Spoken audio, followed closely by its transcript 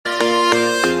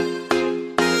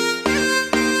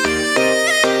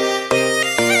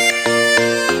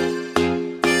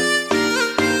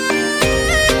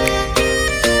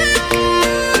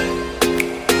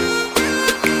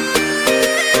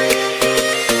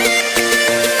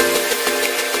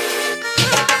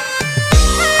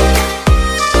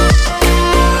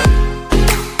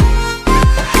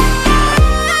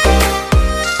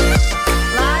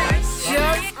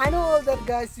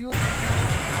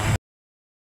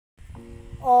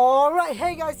Alright,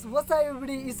 hey guys, what's up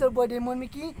everybody? It's your boy Dei Mon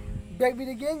Miki back with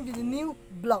again with a new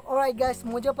vlog. Alright guys,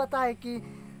 मुझे पता है कि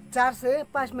 4 से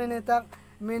 5 महीने तक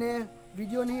मैंने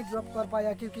वीडियो नहीं ड्रॉप कर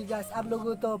पाया क्योंकि गाइस आप लोगों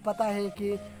को तो पता है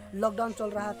कि लॉकडाउन चल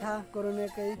रहा था कोरोना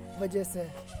की वजह से।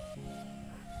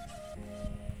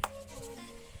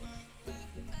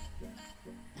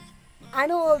 I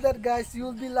know all that guys,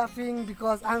 you'll be laughing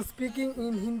because I'm speaking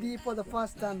in Hindi for the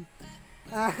first time.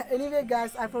 Anyway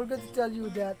guys, I forgot to tell you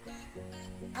that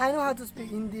I know how to speak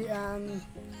Hindi, and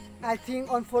I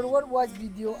think on forward watch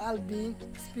video I'll be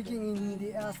speaking in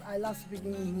Hindi as I love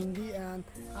speaking in Hindi, and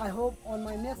I hope on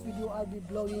my next video I'll be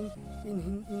blogging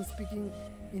in speaking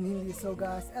in Hindi. So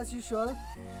guys, as usual,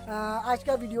 आज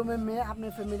का video में मैं अपने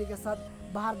family के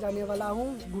साथ बाहर जाने वाला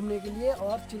हूँ घूमने के लिए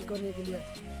और चिल करने के लिए।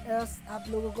 आप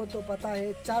लोगों को तो पता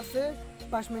है 4 से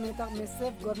 5 महीने तक मैं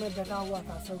सिर्फ घर में बैठा हुआ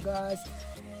था। So guys,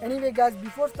 anyway guys,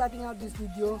 before starting out this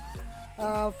video,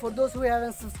 for those who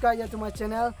haven't subscribed yet to my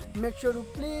channel, make sure to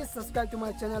please subscribe to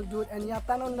my channel, dude, and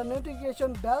turn on the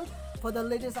notification bell for the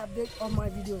latest update of my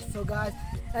videos. So guys,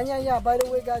 and by the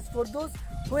way guys, for those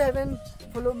who haven't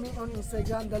followed me on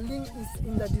Instagram, the link is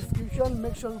in the description.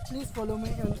 Make sure to please follow me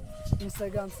on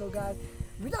Instagram. So guys,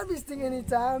 without wasting any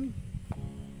time,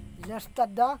 let's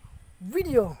start the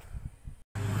video.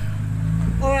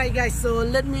 Alright guys, so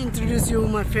let me introduce you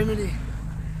my family.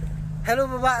 Hello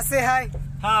Baba, say hi.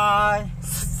 Hi.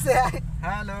 Say hi.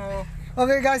 Hello.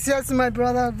 Okay guys, here's my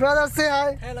brother. Brother, say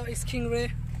hi. Hello, it's King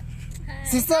Ray. Hi.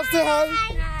 Sister, say hi.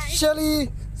 Hi. Shelly,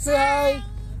 say hi.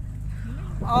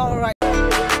 Alright.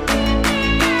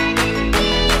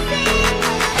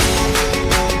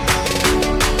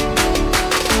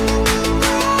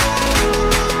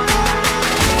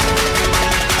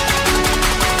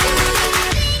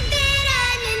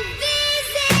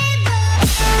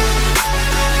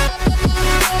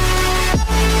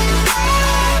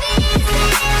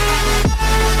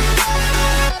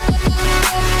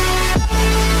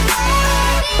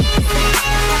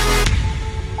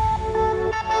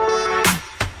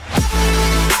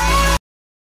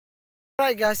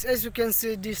 Alright guys, as you can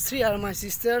see, these three are my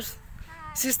sisters.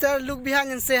 Hi. Sister, look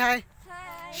behind and say hi.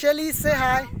 Hi. Shelly, say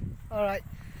hi. Alright.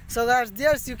 So guys,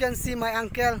 there you can see my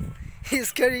uncle.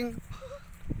 He's carrying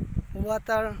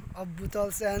water of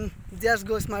bottles, and there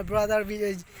goes my brother with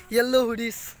a yellow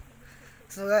hoodies.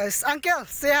 So guys, uncle,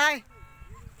 say hi.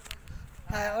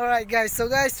 Hi. Alright guys, so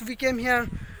guys, we came here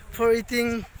for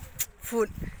eating food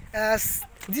as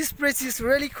this place is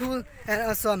really cool and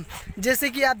awesome. जैसे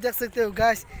कि आप देख सकते हो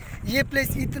guys, ये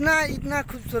place इतना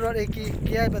खूबसूरत है कि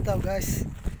क्या बताओ गाइस।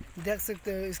 देख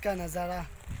सकते हो इसका नज़ारा,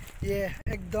 ये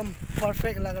एकदम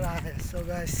परफेक्ट लग रहा है। सो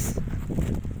गाइस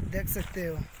देख सकते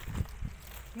हो।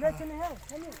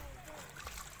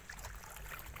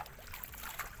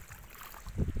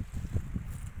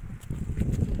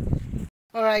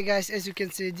 Alright guys, as you can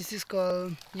see, this is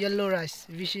called yellow rice,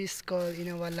 which is called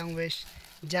in our language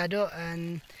jado,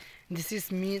 and this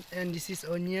is meat and this is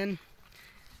onion.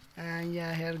 And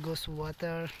yeah, here goes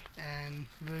water and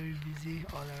very busy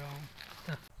all around.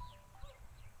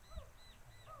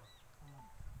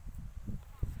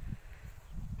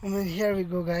 I mean, here we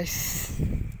go guys.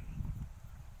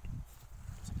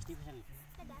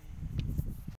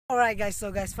 Alright guys,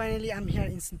 so guys, finally I'm here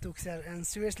in INSTAGRM, and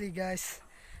seriously guys,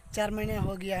 4 महीने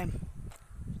हो गया,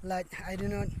 like I do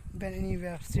not been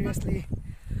anywhere. Seriously,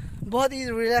 बहुत ही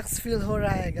relax feel हो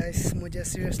रहा है guys मुझे।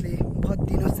 seriously बहुत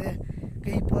दिनों से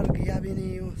कहीं पर गया भी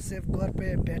नहीं हूँ, सिर्फ घर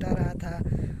पे बैठा रहा था,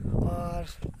 और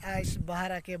आज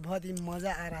बाहर आके बहुत ही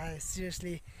मज़ा आ रहा है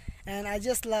seriously. And I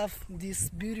just love these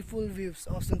beautiful views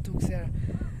of INSTAGRM.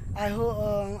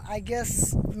 I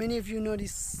guess many of you know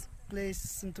this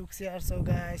place INSTAGRM. So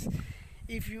guys,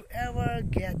 if you ever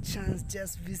get chance,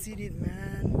 just visit it,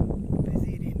 man,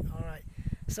 visit it. Alright,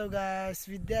 so guys,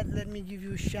 with that, let me give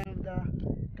you a shot of the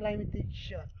climatic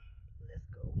shot.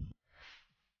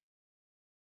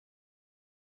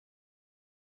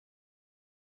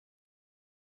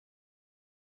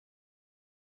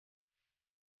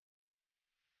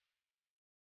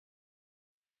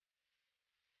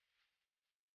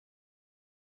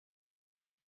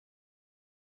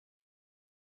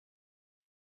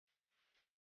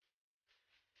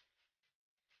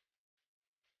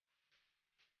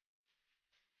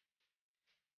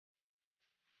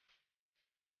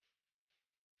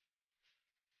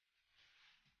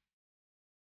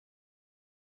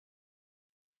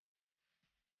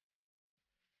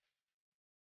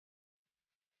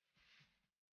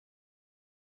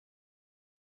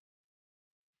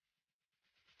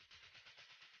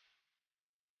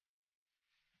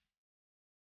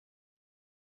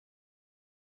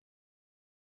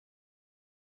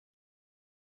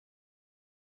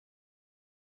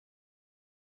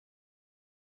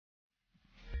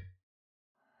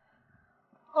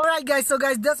 Alright guys, so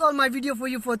guys, that's all my video for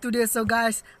you for today. So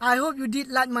guys, I hope you did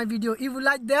like my video. If you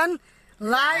like, then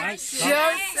like,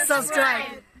 share,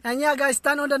 subscribe. And yeah guys,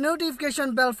 turn on the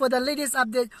notification bell for the latest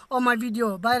update on my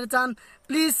video. By the time,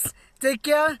 please take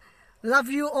care. Love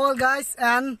you all guys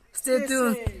and stay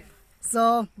tuned. Safe.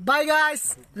 So bye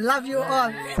guys, love you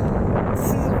all. This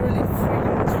is really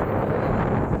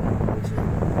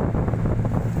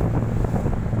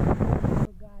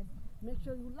So guys, make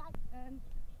sure you like and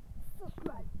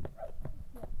subscribe.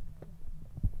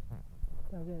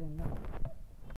 Yeah.